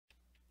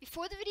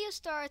Before the video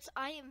starts,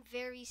 I am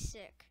very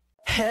sick.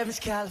 Heaven's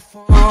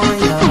California.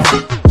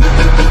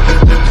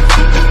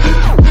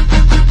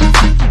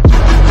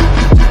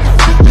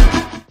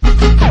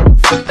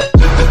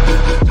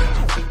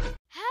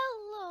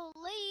 Hello,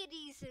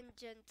 ladies and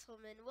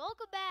gentlemen.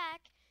 Welcome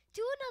back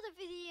to another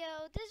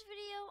video. This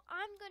video,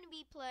 I'm going to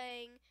be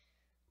playing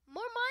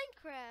more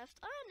Minecraft.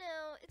 I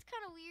know, it's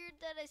kind of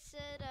weird that I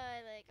said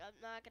I'm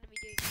not going to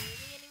be doing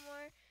gaming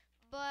anymore,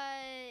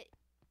 but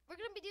we're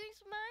going to be doing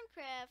some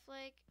Minecraft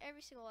like every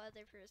single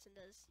other person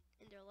does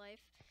in their life.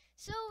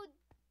 So,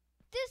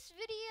 this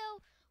video,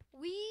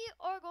 we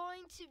are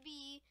going to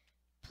be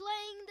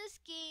playing this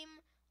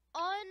game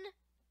on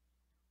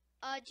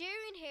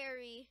Jerry and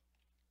Harry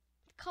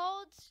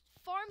called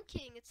Farm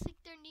King. It's like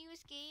their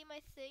newest game,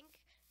 I think.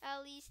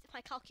 At least if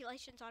my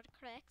calculations are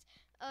correct.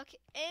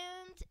 Okay,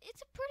 and it's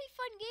a pretty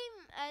fun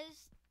game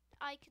as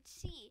I could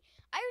see.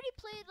 I already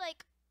played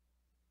like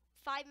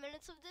 5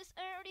 minutes of this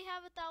and I already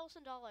have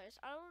 $1,000.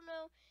 I don't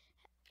know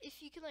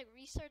if you can like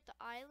restart the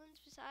islands,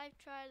 because I've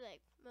tried like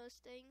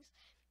most things.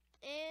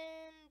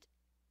 And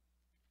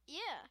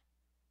yeah.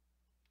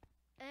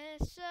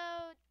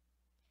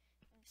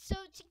 So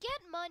to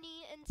get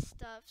money and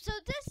stuff. So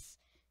this,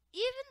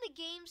 even the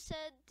game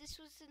said this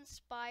was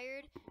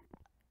inspired.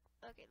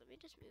 Okay, let me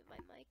just move my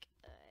mic.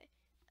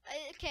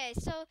 Okay,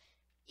 so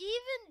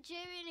even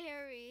Jerry and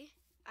Harry,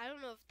 I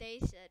don't know if they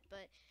said,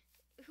 but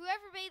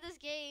whoever made this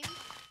game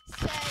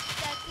said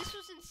that this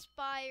was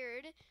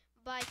inspired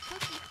by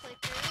Cookie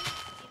Clicker.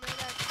 You know,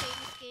 that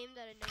famous game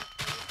that I never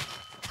played.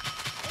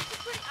 It's a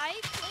pretty, I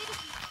played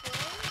it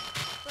before,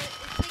 but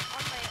it's like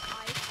on my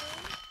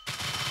iPhone.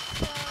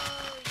 So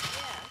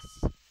yes,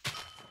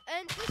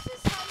 and this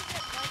is how you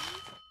get money.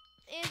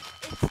 And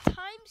it's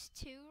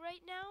 ×2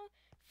 right now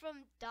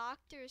from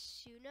Dr.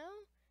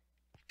 Suno.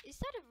 Is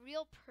that a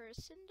real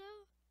person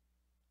though?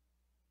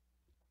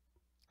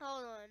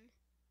 Hold on.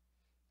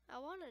 I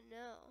want to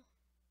know.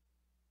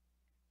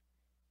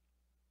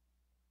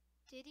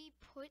 Did he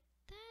put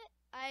that?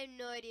 I have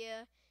no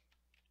idea.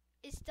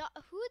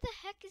 Who the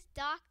heck is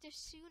Dr.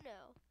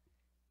 Suno?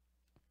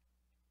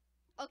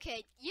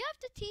 Okay, you have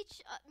to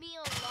teach me a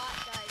lot,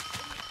 guys,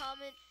 in the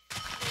comment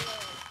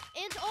below.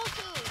 And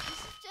also, this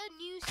is a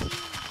new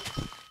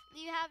series.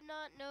 You have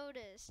not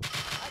noticed.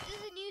 This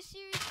is a new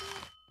series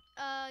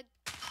to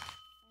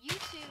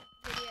YouTube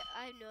video. I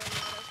have no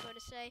idea what I was going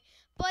to say,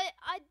 but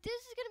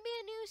this is gonna be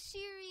a new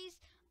series.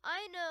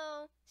 I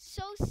know,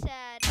 so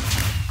sad.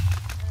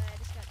 I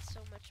just got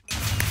so much money.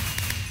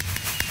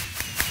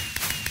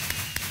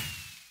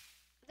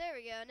 There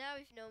we go. Now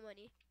we've no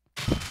money.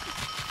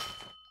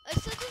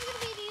 So this is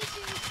gonna be a new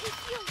series. If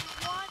you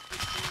want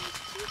the series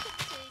to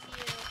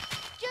continue,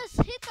 just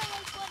hit that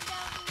like button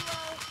down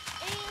below,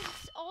 and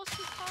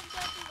also comment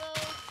down below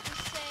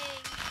just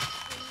saying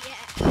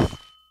yes.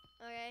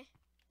 Okay.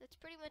 That's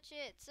pretty much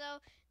it.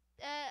 So,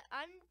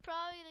 I'm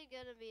probably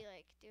gonna be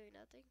like doing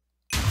nothing,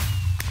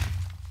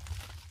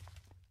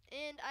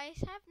 and I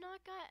have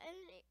not got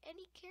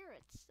any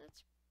carrots.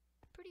 That's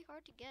pretty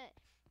hard to get.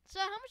 So,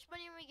 how much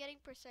money are we getting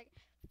per second?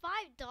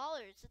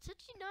 $5. It's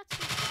actually not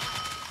too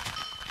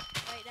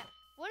bad. Right now,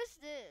 what is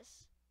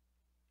this?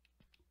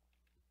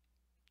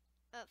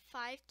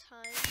 5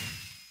 times.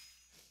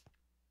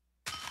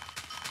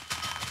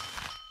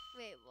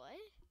 Wait,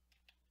 what?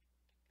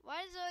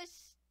 Why does it always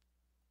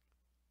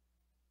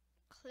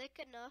click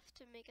enough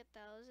to make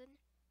 1,000?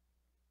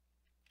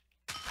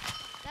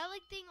 That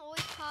like thing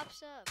always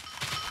pops up.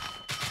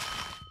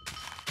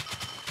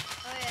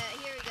 Oh yeah,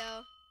 here we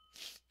go.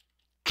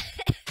 I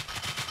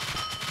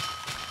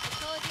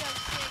told you I'm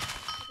sick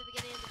at the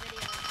beginning of the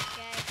video,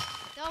 okay?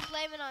 Don't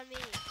blame it on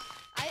me.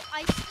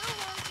 I still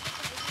wanted to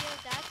make a video,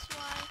 that's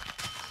why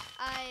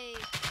I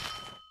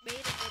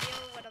made a video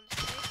when I'm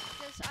sick,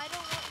 because I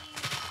don't want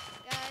you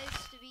guys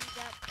to be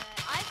that bad.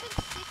 I've been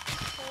sick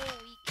this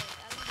whole weekend.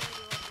 I don't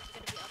know when it's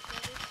gonna be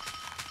uploaded.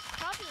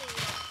 Probably,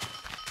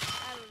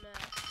 I don't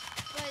know.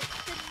 But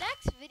the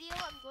next video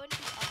I'm going to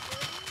be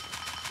uploading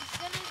is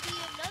gonna be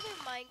another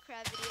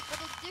Minecraft video,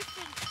 but a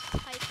different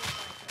type of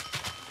Minecraft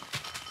video.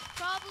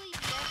 Probably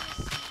never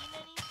seen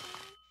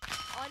anything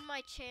on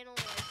my channel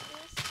like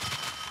this,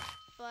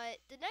 but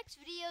the next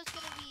video is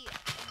gonna be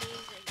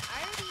amazing.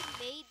 I already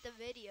made the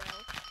video.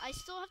 I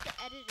still have to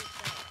edit it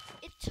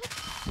though. It took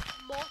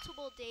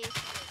multiple days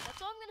to make.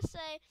 That's all I'm gonna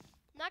say.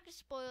 I'm not gonna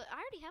spoil it. I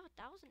already have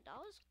 $1,000.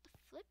 What the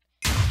flip?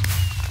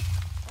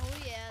 Oh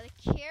yeah, the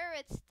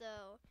carrots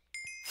though.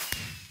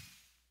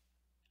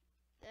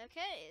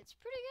 Okay, it's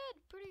pretty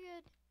good. Pretty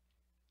good.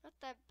 Not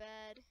that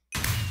bad.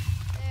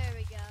 There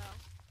we go.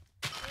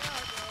 We're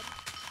all good.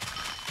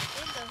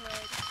 In the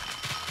hood.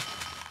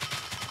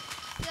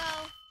 So,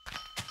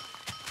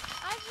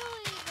 I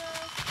really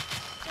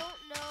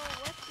don't know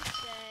what to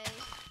say.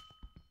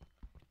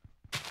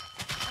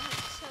 Oh,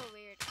 it's so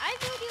weird. I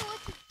have no idea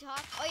what to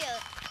talk. Oh yeah,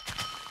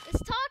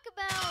 let's talk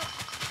about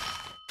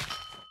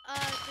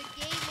the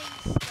gaming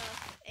stuff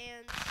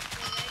and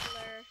the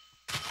regular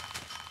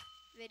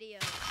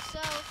videos.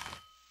 So,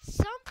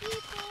 some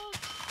people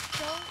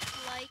don't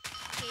like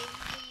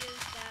gaming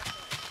videos that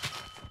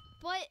much.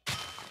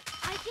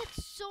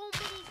 so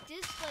many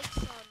dislikes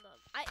on them.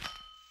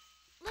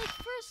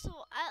 First of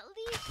all, at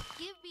least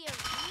give me a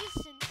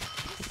reason to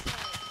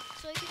dislike,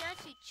 so I can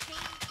actually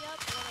change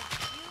up what I'm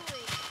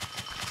doing,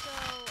 so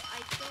I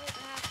don't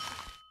have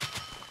to,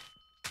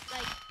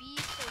 be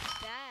so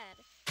bad.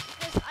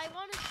 Because I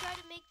want to try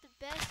to make the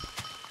best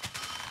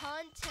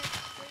content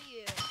for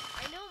you.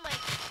 I know my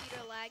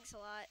computer lags a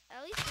lot.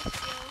 At least this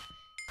video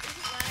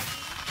isn't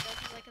lagging.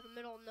 That's in the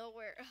middle of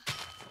nowhere.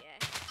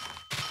 Yeah.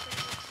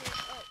 Pretty much it.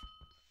 Oh.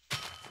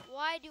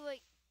 Why do I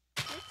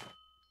click?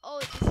 Oh,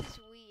 this is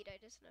weed. I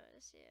just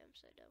noticed. Yeah, I'm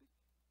so dumb.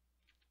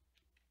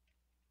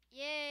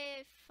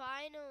 Yay,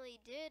 finally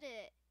did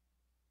it.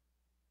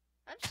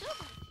 I'm so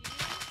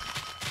confused.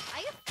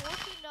 I get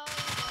 $14 an hour.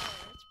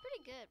 That's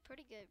pretty good.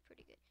 Pretty good.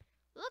 Pretty good.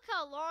 Look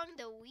how long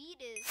the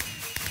weed is.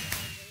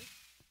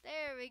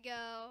 There we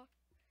go.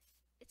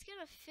 It's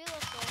gonna fill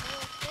up the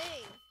whole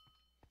thing.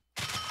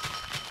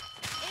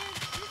 And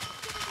this is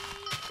gonna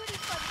be a pretty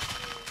fun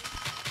series.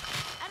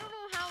 I don't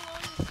know how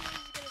long the series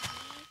is gonna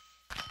be,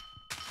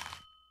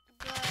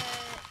 but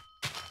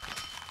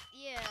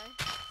yeah.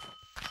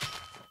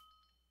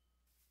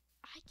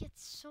 I get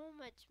so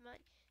much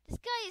money. This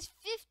guy is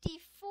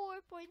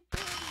 54.30.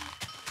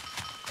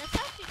 That's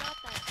actually not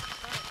that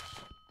much.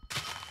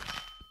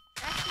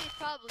 Actually, it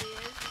probably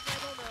is, because I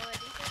don't know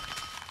anything.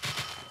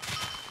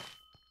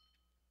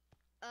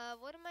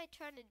 What am I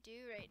trying to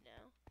do right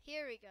now?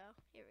 Here we go.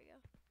 Here we go.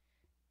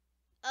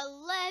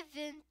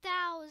 $11,000.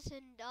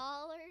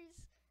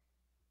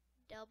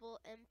 Double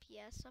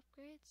MPS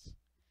upgrades.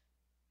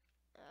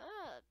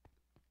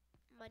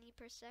 Money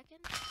per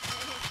second. I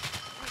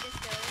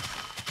just noticed.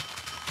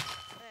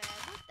 Alright,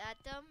 I'm not that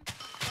dumb.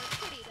 I'm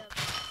pretty dumb.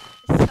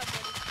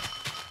 Somebody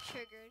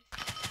triggered.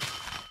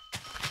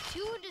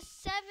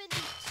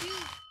 272.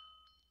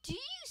 Do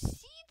you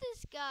see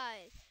this,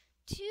 guys?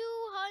 272.20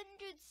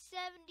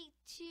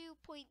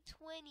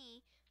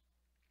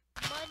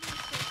 money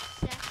per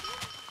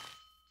second.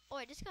 Oh,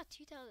 I just got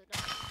 $2,000.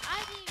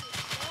 I didn't even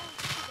know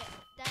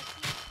that's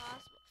even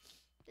possible.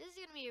 This is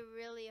gonna be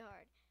really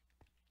hard.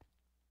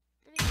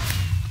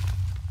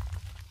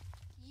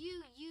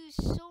 You use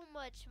so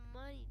much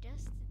money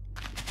just to...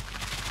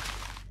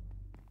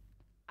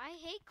 I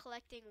hate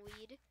collecting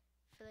weed. I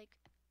feel like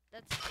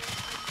that's it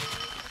I'm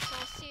doing this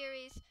whole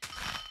series.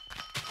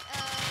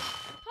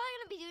 I'm probably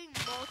gonna be doing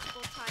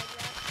multiple time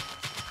lapses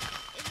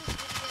in this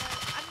video.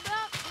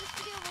 This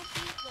video won't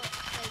be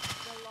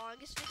the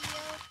longest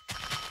video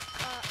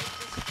in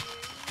this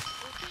series.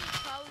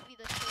 It'll probably be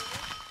the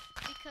shortest,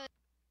 because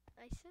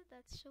I said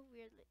that so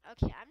weirdly.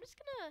 Okay, I'm just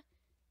gonna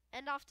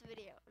end off the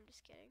video. I'm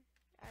just kidding.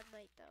 I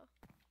might though.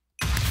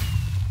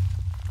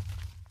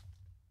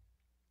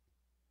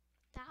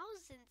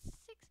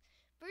 1,006.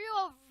 We're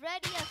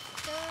already at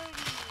 $30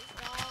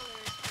 per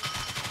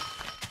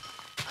second.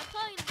 I'm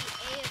probably gonna be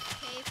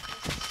AFK for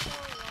so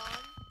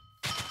long.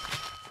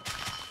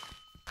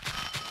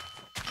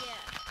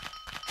 Yeah,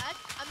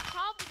 I'm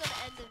probably gonna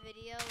end the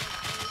video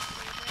really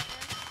soon right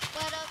now.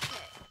 But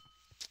okay.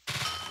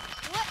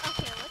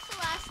 What's the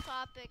last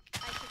topic I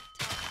can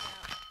talk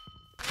about?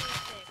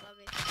 Let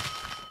me think.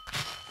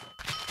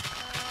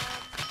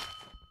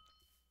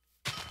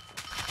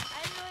 I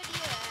have no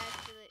idea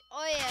actually.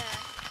 Oh yeah.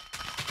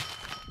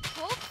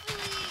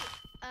 Hopefully,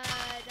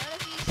 none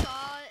of you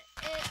saw it.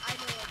 I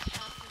know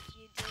half of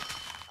you did.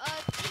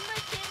 In my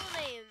channel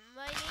name,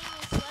 my name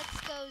is Let's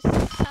Go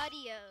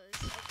Studios.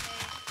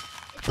 Okay,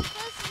 it's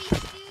supposed to be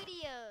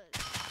studios.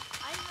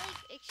 I'm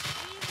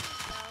extremely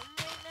dumb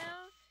right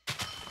now,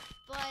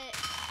 but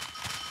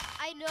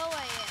I know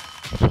I am.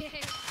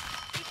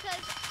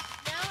 Because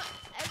now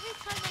every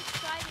time I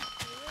try to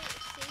do it,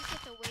 it says you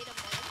have to wait a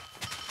month,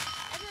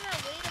 and then I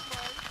wait a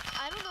month.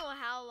 I don't know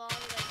how long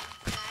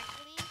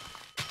exactly,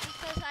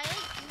 because I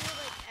do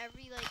it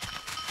every 5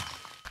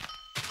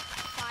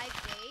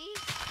 days,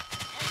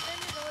 and then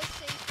it always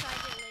says try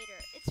it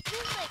later. It's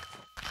been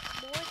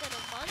more than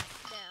a month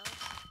now.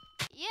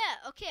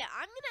 Yeah, okay,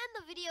 I'm gonna end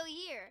the video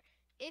here.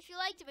 If you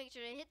liked it, make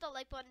sure to hit the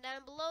like button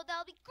down below.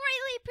 That'll be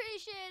greatly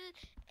appreciated.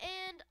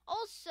 And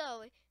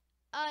also,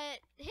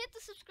 hit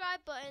the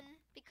subscribe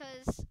button,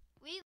 because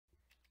we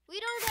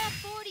don't have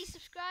 40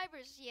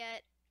 subscribers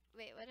yet.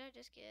 Wait, what did I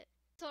just get?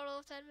 Total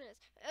of 10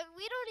 minutes.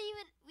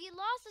 We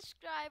lost a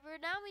subscriber.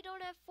 Now we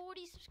don't have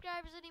 40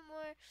 subscribers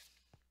anymore.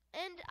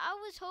 And I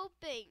was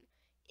hoping,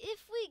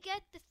 if we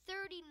get the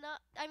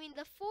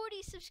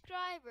 40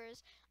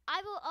 subscribers,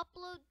 I will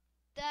upload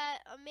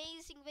that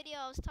amazing video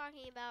I was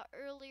talking about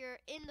earlier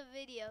in the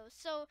video.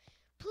 So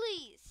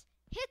please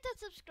hit that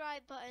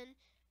subscribe button,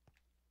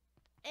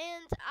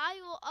 and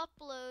I will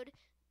upload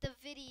the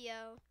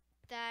video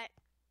that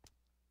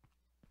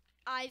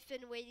I've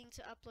been waiting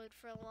to upload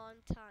for a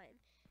long time.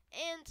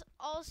 And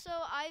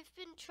also, I've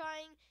been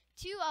trying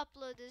to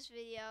upload this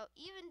video,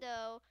 even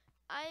though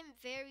I'm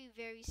very,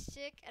 very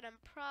sick, and I'm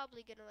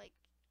probably gonna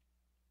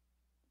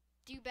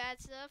do bad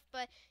stuff.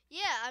 But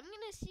yeah, I'm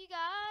gonna see you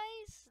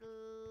guys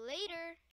later.